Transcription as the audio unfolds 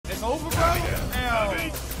It's over, bro. Now, put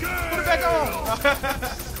it back on.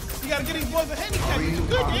 You gotta get these boys a handicap. You do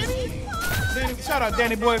good, Danny. Shout out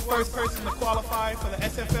Danny Boy, first person to qualify for the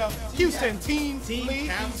SFL Houston Team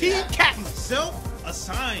League. Team Captain.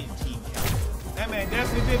 Self-assigned team captain. That man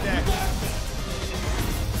definitely did that.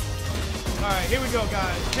 All right, here we go,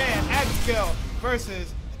 guys. Jan Abigail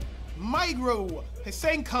versus Miro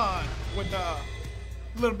Heiskanen with a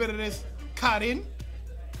little bit of this Karin.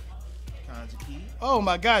 Oh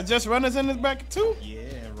my God, just runners in this bracket too? Yeah,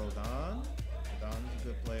 Rodon. Rodon's a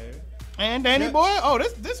good player. And Danny Boy? Oh,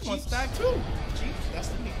 this one's stacked too. Jeez, that's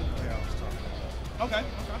the Nico player I was talking about. Okay.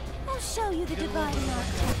 I'll show you the dividing line.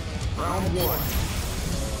 Round 1.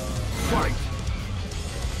 Fight.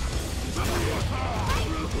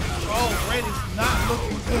 Oh, Red is not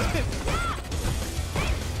looking good.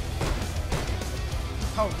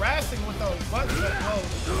 Harassing with those buttons up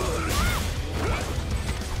close.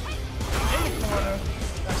 In the corner.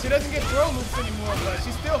 Now, she doesn't get throw loops anymore, but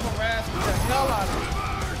she's still harassing the hell out of it.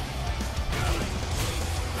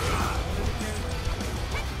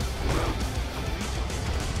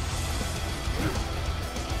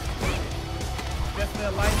 Just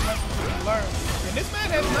the life lesson to be learned. And this man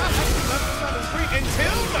has not actually left us on the street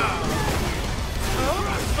until now.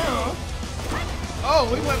 Oh,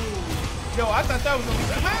 we went. Yo, I thought that was gonna be a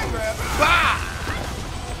hand grab. Bah!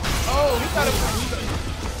 Oh, he thought it was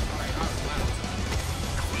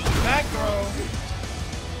back throw.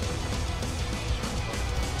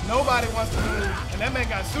 Nobody wants to move, and that man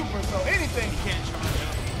got super, so anything he can't charge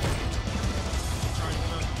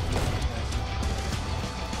out.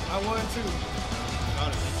 I would too.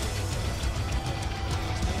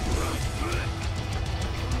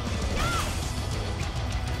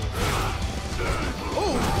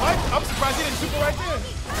 Oh, what? I'm surprised he didn't super right there.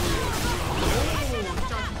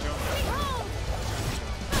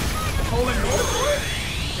 Holding north for it?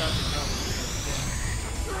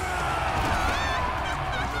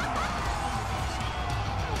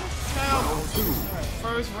 Alright,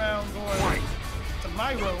 first round going to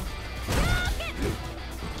Miro. I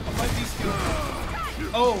like these skills.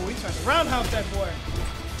 Oh, he tried to roundhouse that boy.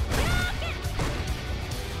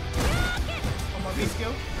 On my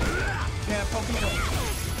V-skill. Yeah, poking him.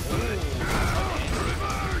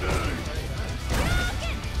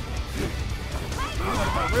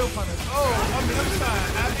 Real punish. Oh, on the other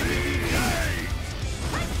side.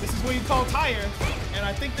 This is what you call tire, and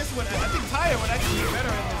I think this would. I think tire would actually be better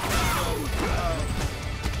in this.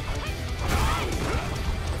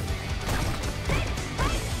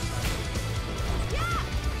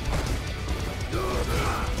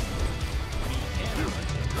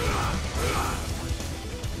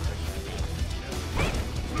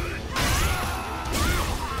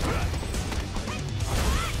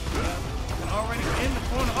 Already in the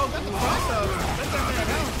corner. Oh, that's the crossover. That's that thing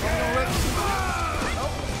down.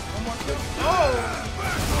 One more kill. Oh,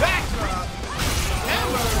 backdrop.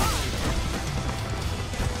 Hammer.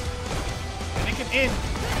 And it can end.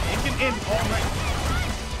 It can end already.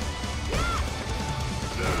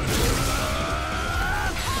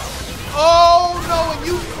 Oh no, and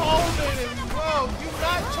you called it as well. You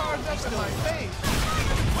not charged up in my face.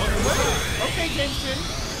 Okay, Genshin.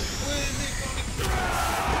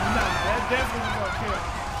 Nah, that definitely won't kill.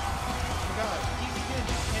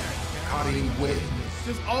 Cutting wins.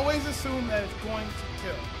 Just always assume that it's going to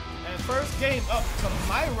kill. And first game up to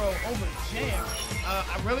Miro over Jam.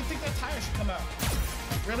 I really think that tire should come out.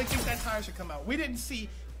 We didn't see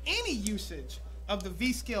any usage of the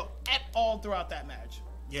V skill at all throughout that match.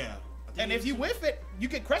 Yeah. And if you whiff it, you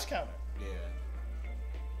get crush counter. Yeah.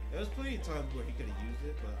 There was plenty of times where he could have used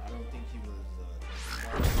it, but I don't think he was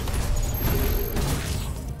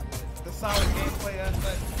The solid gameplay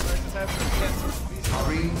aspect versus having to get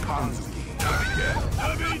Karin Kanzuki.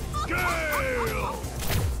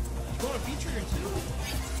 He's going to V-trigger too.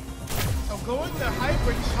 So going the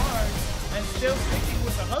hybrid charge and still sticking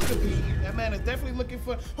with the hunger beat, that man is definitely looking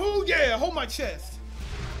for, oh yeah, hold my chest.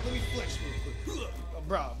 Let me flex real quick. Oh,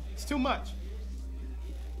 bro, it's too much.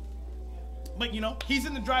 But you know, he's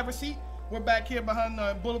in the driver's seat. We're back here behind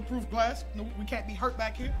the bulletproof glass. No, we can't be hurt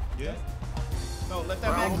back here. Yeah. No, let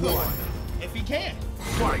that man go. If he can.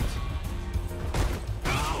 Fight.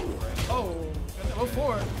 Oh, go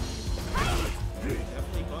for it.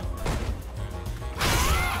 Definitely fun.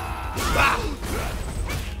 Bah!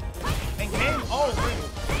 And game over.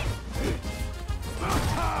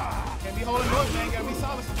 Can't be holding north, man. Gotta be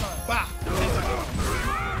solid sometimes. Bah!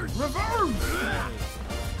 Reverse!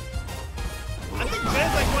 I think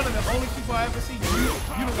Jen's like one of the only people I ever see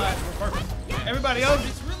utilize reverse. Everybody else,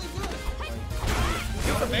 It's really good.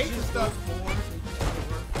 get the base and stuff.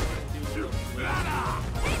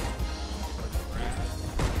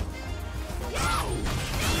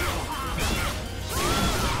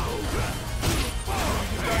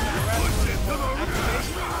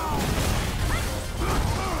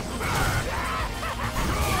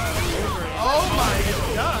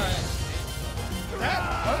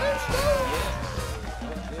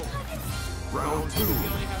 Round 2.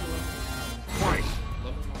 Fight.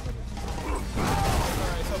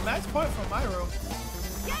 Alright, so match point for Miro.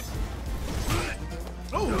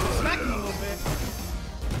 Oh, smack him a little bit.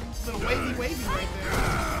 Little wavy right there.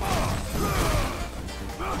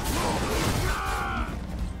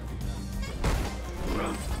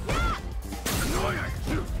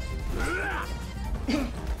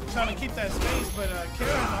 Trying to keep that space, but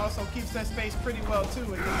Karen also keeps that space pretty well too,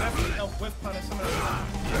 and can definitely help whiff punish some of the time.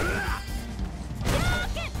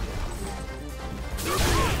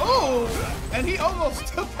 Oh, and he almost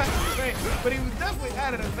took that trade, but he was definitely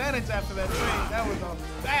at an advantage after that trade. That was a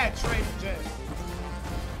bad trade for Jen.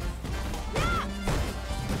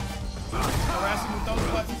 Harassing with those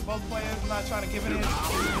buttons, both players not trying to give it in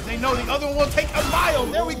because they know the other one will take a mile.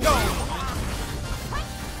 There we go.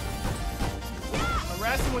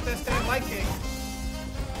 Harassing with that stand light kick.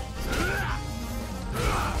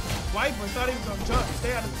 Viper thought he was gonna jump and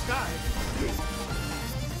stay out of the sky.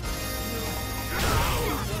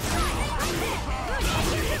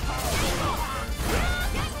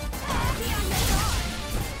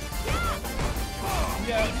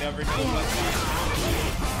 Yeah, never know what side.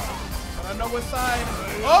 But I know what side.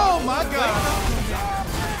 Oh my god!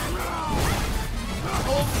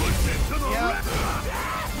 Yeah.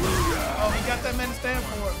 Oh, he got that man to stand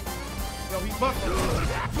for it. Yo, he buckled.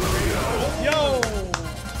 Yo!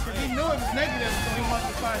 He knew it was negative, so he wanted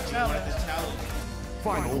to try and challenge.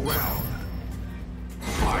 Final round.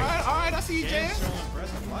 Alright, I see you, Jan.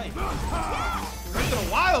 Rest of the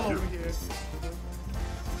wild over here.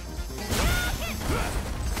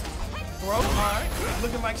 Bro, alright.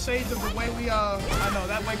 Looking like shades of the way we, I know,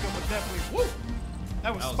 that wake up was definitely, woo!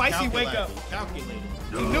 That was spicy wake up. Calculated.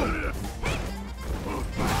 He knew.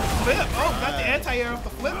 Flip. Oh, got the anti-air off the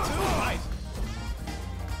flip too. Nice.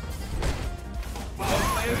 Both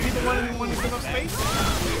players, either one of them wanted to give up space.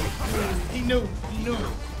 He knew.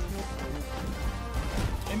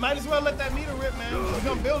 He might as well let that meter rip, man. We're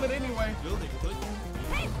gonna build it anyway.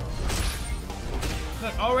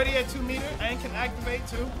 Look, already at 2 meters and can activate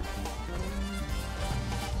too.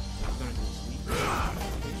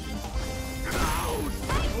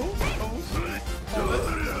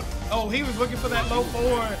 Oh, he was looking for that low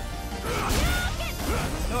forward.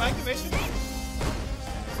 No activation.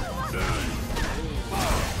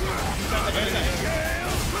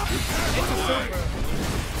 It's a super.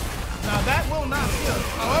 Now that will not kill.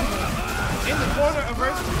 However, in the corner of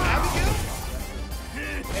versus Abigail,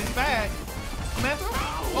 it's bad. Samantha?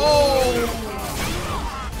 Oh!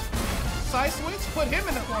 Side switch, put him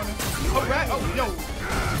in the corner. Oh, right. Oh, yo.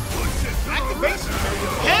 Activation.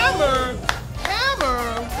 Hammer!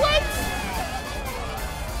 What?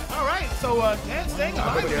 All right, so staying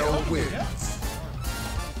alive. Yeah.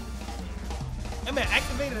 That man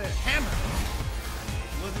activated a hammer.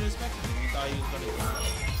 Wasn't expecting. He thought he was gonna.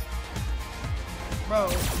 Bro,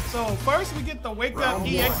 so first we get the wake up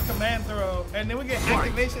EX command throw, and then we get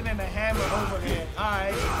activation and a hammer overhead. All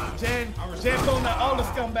right, Jen pulling out all the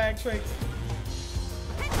scumbag tricks.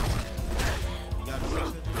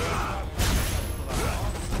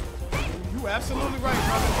 You absolutely right,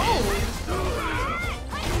 brother. Oh!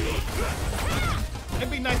 It'd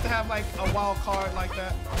be nice to have like a wild card like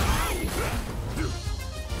that.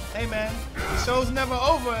 Hey man, the show's never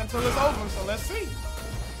over until it's over, so let's see.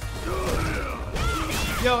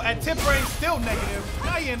 Yo, at tip range, still negative.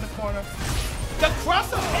 Now you're in the corner. The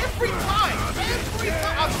crosser every time.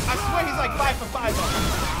 I swear he's like 5 for 5 on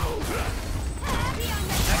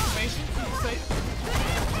activation. Safe.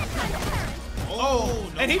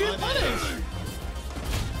 Oh, and he didn't punish.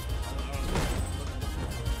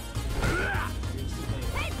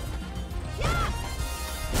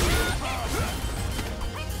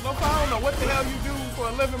 Look, I don't know what the hell you do for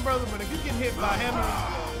a living, brother, but if you get hit by hammers,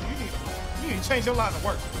 you need to change your line of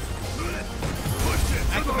work.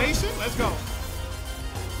 Activation, let's go.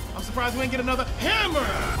 I'm surprised we didn't get another hammer.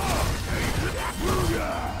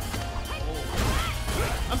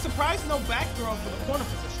 I'm surprised no back throw for the corner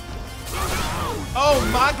position. Oh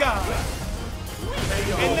my god.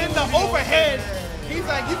 And then the overhead, he's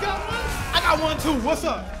like, you got one? I got one too, what's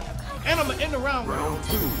up? And I'm gonna end the round. Round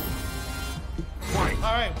 2. All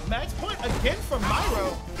right, match point again for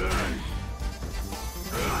Miro.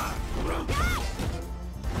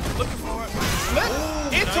 Looking for it.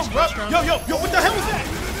 Let's interrupt. Yo, what the hell was that?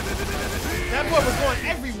 That boy was going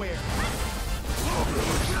everywhere.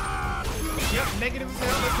 Yep, negative as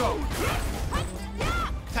hell. Let's go.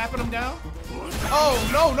 Tapping him down. Oh,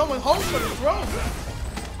 no one holds for the throw.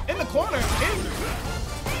 In the corner.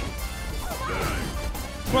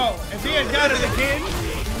 Bro, if he had got it again.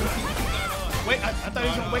 Wait, I thought he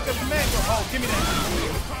was going to wake up the man. Oh, give me that.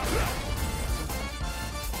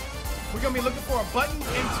 We're gonna be looking for a button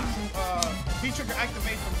into V-trigger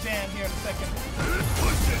activate from Jan here in a second.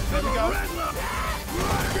 There we go.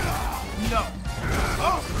 No.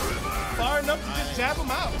 Oh, far enough to just jab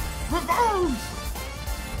him out. Reverse!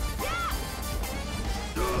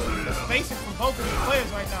 The spacing from both of these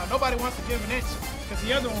players right now. Nobody wants to give an inch because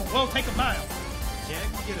the other one will take a mile. Jack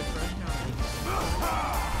can get a fresh count.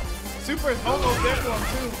 Super is almost there for him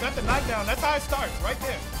too. Got the knockdown. That's how it starts, right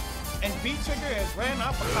there. And V-trigger has ran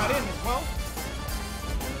out for caught in as well.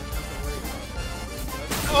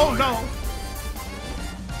 Oh no!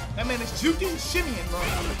 That man is juking, shimmying, bro.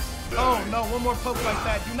 Oh no, one more poke like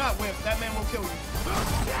that. Do not whip. That man will kill you.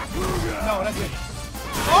 No, that's it.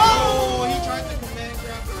 Oh! He tried to command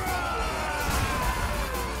grab.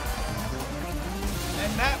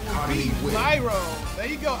 And that will be Miro. There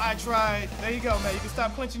you go, I tried. There you go, man. You can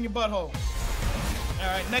stop clenching your butthole. All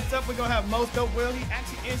right, next up, we're going to have Most Dope Will. He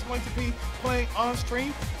actually is going to be playing on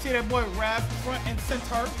stream. See that boy Rav front and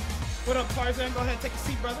center. What up, Tarzan? Go ahead and take a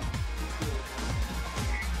seat, brother.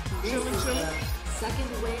 Chilling, chilling. Second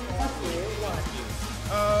win of year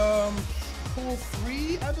 1. Pool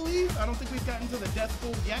 3, I believe. I don't think we've gotten to the death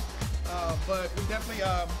pool yet. But we definitely,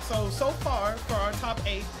 so far, for our top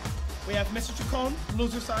 8, we have Mr. Chacon,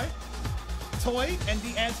 loser side. Toy and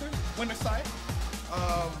The Answer, winner side.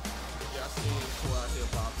 Yeah, I seen who out here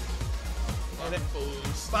bopping.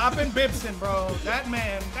 Fools. Bopping Bibson, bro. That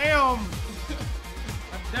man, damn.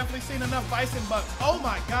 I've definitely seen enough Bison, but oh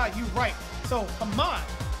my God, you right. So, Hamad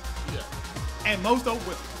and Most Dope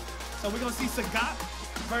Will. So we're going to see Sagat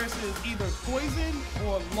versus either Poison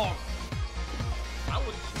or Law. I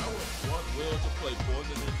would want Will to play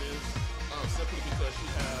Poison in this, simply because she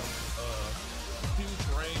has a huge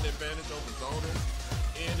range advantage over zoners.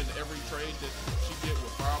 And in every trade that she get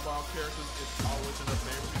with fireball characters, it's always in her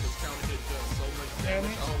favor because counter hit does so much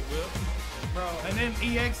damage on Will. Bro, and then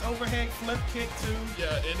EX overhead flip kick too.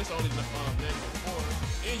 Yeah, and it's only -4.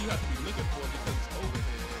 And you have to be looking for it because it's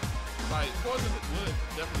overhead. Like, Poison would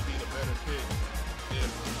definitely be the better pick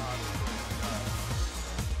if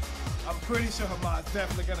I'm pretty sure Hamad's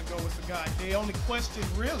definitely gonna go with Sagat. The only question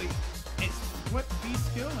really is what B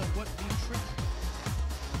skill and what B trick.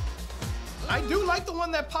 I do like the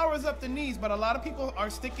one that powers up the knees, but a lot of people are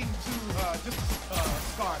sticking to just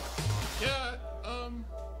Scar. Yeah,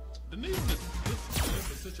 the knees is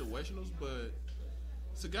different situationals, but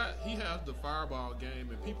Sagat, he has the fireball game,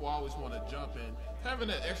 and people always want to jump in. Having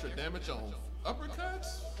that extra damage on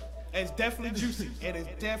uppercuts, it's definitely juicy. It is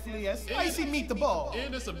definitely a spicy meat the ball.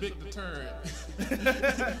 and it's a big deterrent.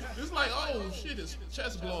 It's like, oh shit, his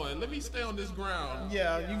chest glowing. Let me stay on this ground.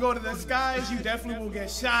 Yeah, you go to the skies, you definitely will get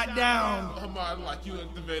shot down. I'm like, you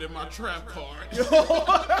activated my trap card.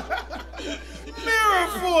 Mirror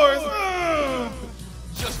Force!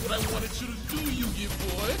 Just what I wanted you to do, Yu-Gi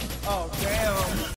boy. Oh, damn.